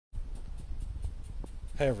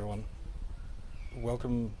Hey everyone,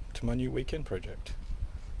 welcome to my new weekend project.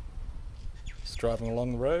 Just driving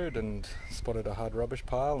along the road and spotted a hard rubbish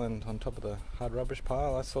pile, and on top of the hard rubbish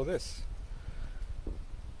pile I saw this.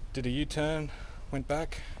 Did a U-turn, went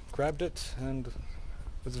back, grabbed it, and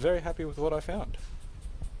was very happy with what I found.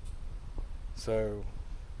 So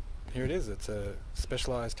here it is. It's a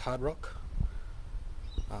specialised Hardrock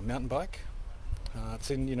mountain bike.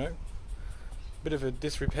 It's in, a bit of a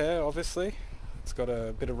disrepair obviously. It's got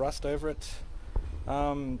a bit of rust over it.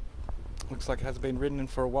 Looks like it hasn't been ridden in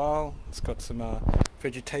for a while. It's got some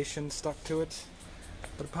vegetation stuck to it.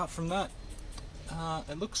 But apart from that,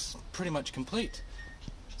 it looks pretty much complete.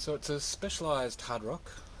 So it's a specialised Hardrock.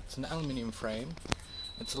 It's an aluminium frame.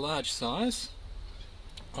 It's a large size.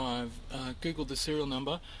 I've googled the serial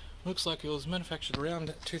number. Looks like it was manufactured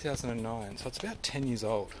around 2009, so it's about 10 years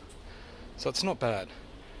old. So it's not bad.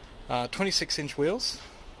 26-inch wheels.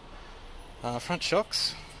 Front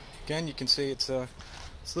shocks, again you can see it's a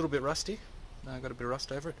little bit rusty, got a bit of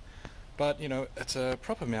rust over it, but it's a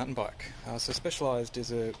proper mountain bike. So Specialized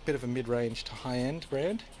is a bit of a mid-range to high-end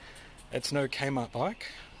brand. It's no Kmart bike,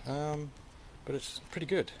 but it's pretty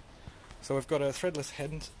good. So we've got a threadless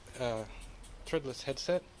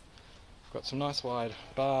headset, got some nice wide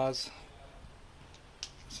bars,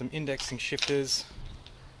 some indexing shifters,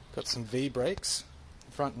 got some V brakes,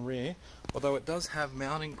 front and rear, although it does have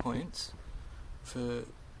mounting points for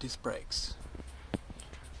disc brakes.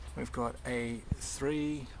 We've got a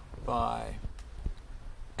 3x8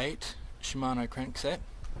 Shimano crankset.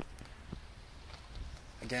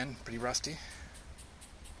 Again, pretty rusty,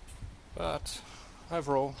 but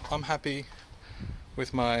overall I'm happy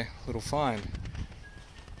with my little find.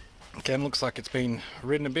 Again, looks like it's been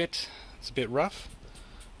ridden a bit. It's a bit rough,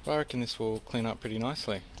 but I reckon this will clean up pretty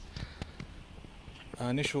nicely.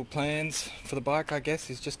 Initial plans for the bike, I guess,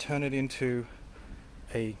 is just turn it into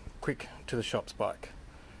a quick to the shops bike.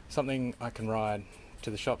 Something I can ride to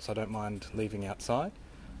the shops I don't mind leaving outside.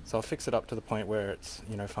 So I'll fix it up to the point where it's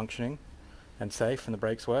functioning and safe and the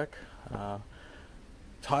brakes work.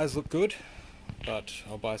 Tyres look good, but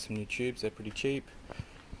I'll buy some new tubes, they're pretty cheap.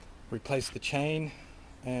 Replace the chain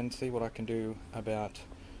and see what I can do about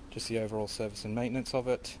just the overall service and maintenance of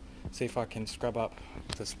it. See if I can scrub up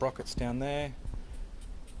the sprockets down there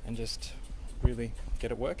and just really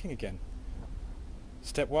get it working again.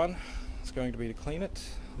 Step one is going to be to clean it.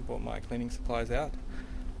 I bought my cleaning supplies out,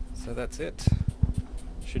 so that's it.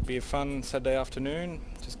 Should be a fun Saturday afternoon.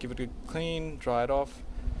 Just give it a good clean, dry it off,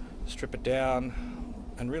 strip it down,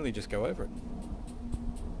 and really just go over it.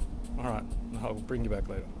 Alright, I'll bring you back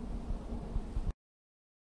later.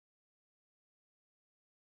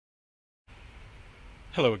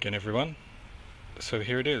 Hello again everyone. So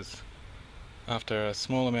here it is. After a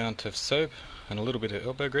small amount of soap and a little bit of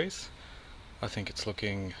elbow grease, I think it's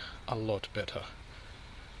looking a lot better.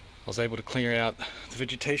 I was able to clear out the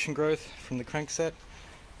vegetation growth from the crankset.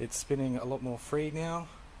 It's spinning a lot more free now,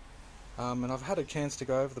 and I've had a chance to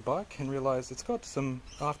go over the bike and realised it's got some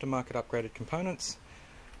aftermarket upgraded components.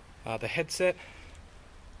 The headset, I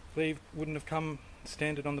believe, wouldn't have come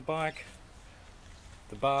standard on the bike.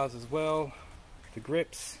 The bars as well, the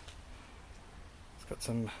grips. It's got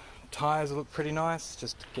some tyres that look pretty nice,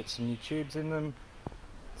 just to get some new tubes in them.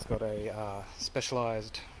 It's got a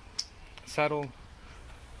specialised saddle.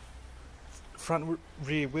 Front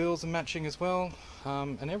rear wheels are matching as well,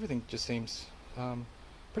 and everything just seems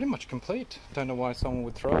pretty much complete. Don't know why someone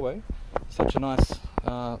would throw away such a nice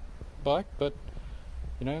bike, but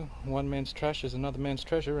one man's trash is another man's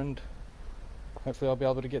treasure, and hopefully I'll be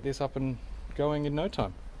able to get this up and going in no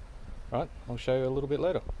time. Right, I'll show you a little bit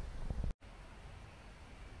later.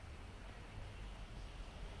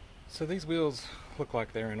 So these wheels look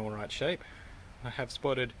like they're in alright shape. I have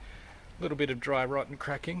spotted a little bit of dry rot and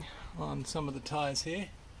cracking on some of the tyres here,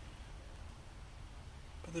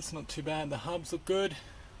 but that's not too bad. The hubs look good.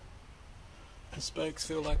 The spokes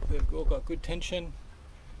feel like they've all got good tension.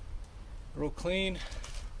 They're all clean.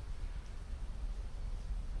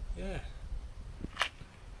 Yeah.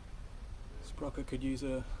 Sprocket could use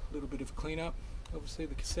a little bit of cleanup. Obviously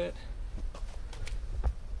the cassette.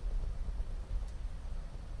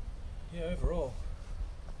 Yeah, overall,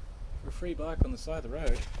 for a free bike on the side of the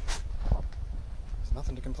road, there's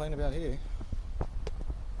nothing to complain about here.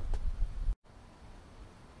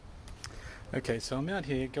 Okay, so I'm out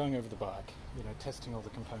here going over the bike, testing all the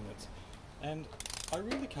components, and I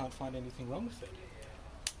really can't find anything wrong with it.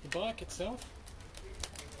 The bike itself,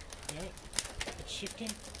 it's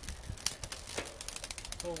shifting,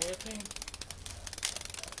 it's all working.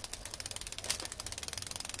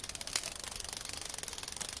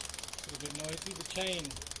 It's a bit noisy. The chain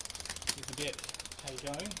is a bit how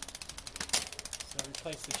you're going. So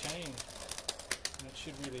replace the chain, and it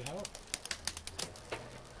should really help.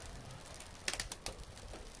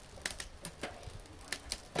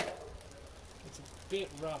 It's a bit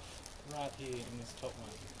rough right here in this top one.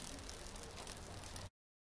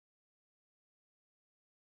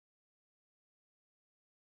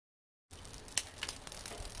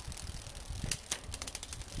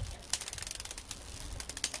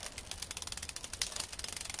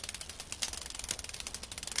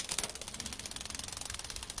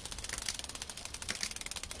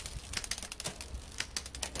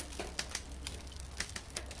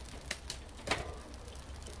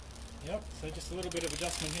 Yep, so just a little bit of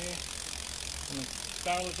adjustment here on the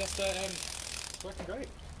barrel adjuster and it's working great.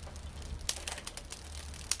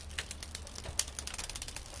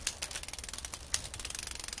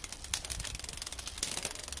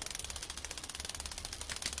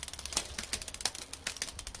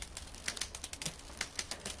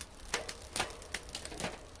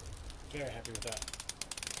 Very happy with that.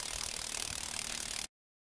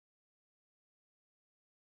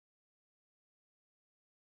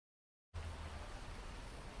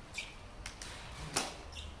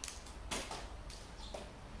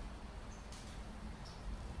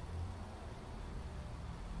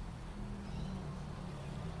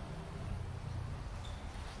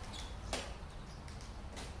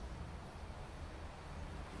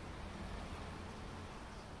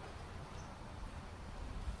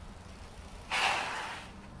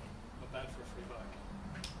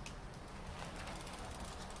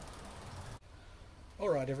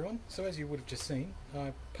 Alright everyone, so as you would have just seen,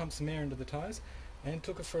 I pumped some air into the tyres and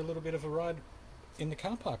took it for a little bit of a ride in the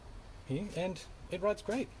car park here, and it rides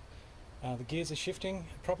great. The gears are shifting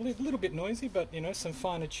properly, a little bit noisy, but you know, some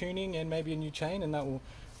finer tuning and maybe a new chain and that will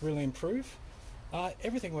really improve.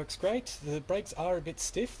 Everything works great. The brakes are a bit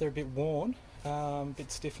stiff, they're a bit worn, a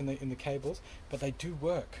bit stiff in the cables, but they do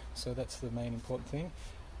work, so that's the main important thing.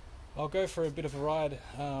 I'll go for a bit of a ride,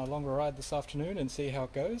 longer ride this afternoon and see how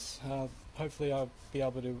it goes. Hopefully I'll be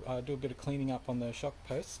able to do a bit of cleaning up on the shock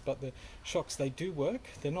posts, but the shocks, they do work.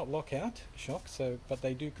 They're not lockout shocks, but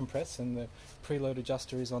they do compress and the preload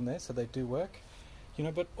adjuster is on there, so they do work. You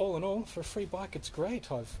know, but all in all, for a free bike it's great.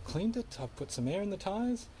 I've cleaned it, I've put some air in the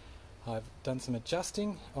tyres, I've done some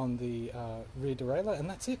adjusting on the rear derailleur, and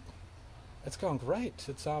that's it. It's going great.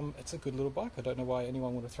 It's a good little bike. I don't know why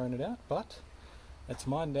anyone would have thrown it out, but it's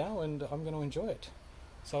mine now and I'm going to enjoy it.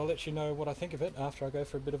 So I'll let you know what I think of it after I go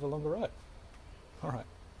for a bit of a longer ride. Alright.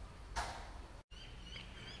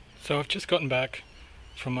 So I've just gotten back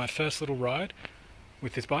from my first little ride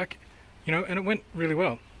with this bike, you know, and it went really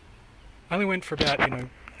well. I only went for about,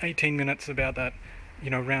 18 minutes about that,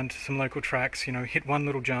 around some local tracks, hit one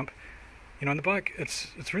little jump. And the bike,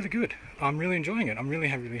 it's really good. I'm really enjoying it. I'm really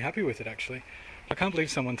happy with it actually. I can't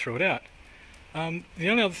believe someone threw it out. The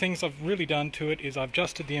only other things I've really done to it is I've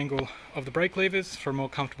adjusted the angle of the brake levers for a more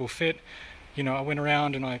comfortable fit. I went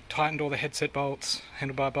around and I tightened all the headset bolts,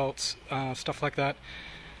 handlebar bolts, stuff like that.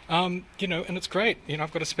 And it's great.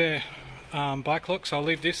 I've got a spare bike lock, so I'll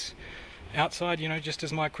leave this outside, just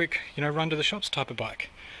as my quick, run to the shops type of bike.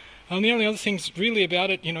 The only other things really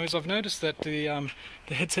about it, is I've noticed that the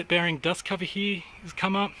headset bearing dust cover here has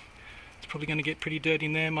come up. It's probably going to get pretty dirty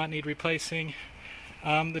in there, might need replacing.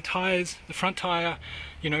 The tyres, the front tyre,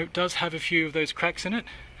 does have a few of those cracks in it,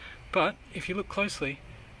 but if you look closely,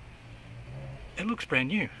 it looks brand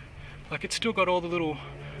new. Like, it's still got all the little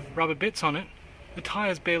rubber bits on it. The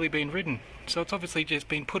tyre's barely been ridden, so it's obviously just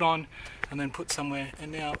been put on and then put somewhere,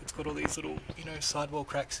 and now it's got all these little, sidewall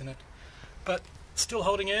cracks in it. But still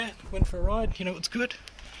holding air, went for a ride, it's good.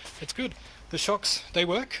 It's good. The shocks, they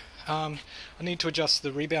work. I need to adjust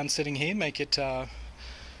the rebound setting here, make it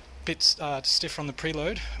bit stiff on the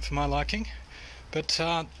preload for my liking, but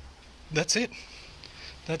that's it.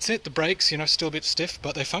 That's it. The brakes, still a bit stiff,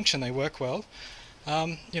 but they function, they work well.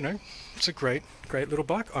 It's a great little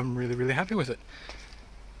bike. I'm really happy with it.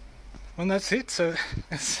 And that's it. So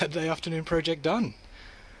Saturday afternoon project done.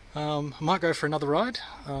 I might go for another ride.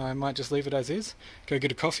 I might just leave it as is, go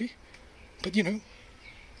get a coffee. But look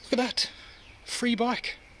at that, free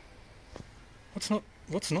bike. What's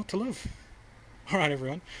not to love? Alright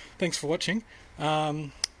everyone, thanks for watching. Let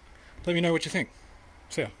me know what you think.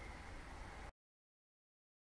 See ya.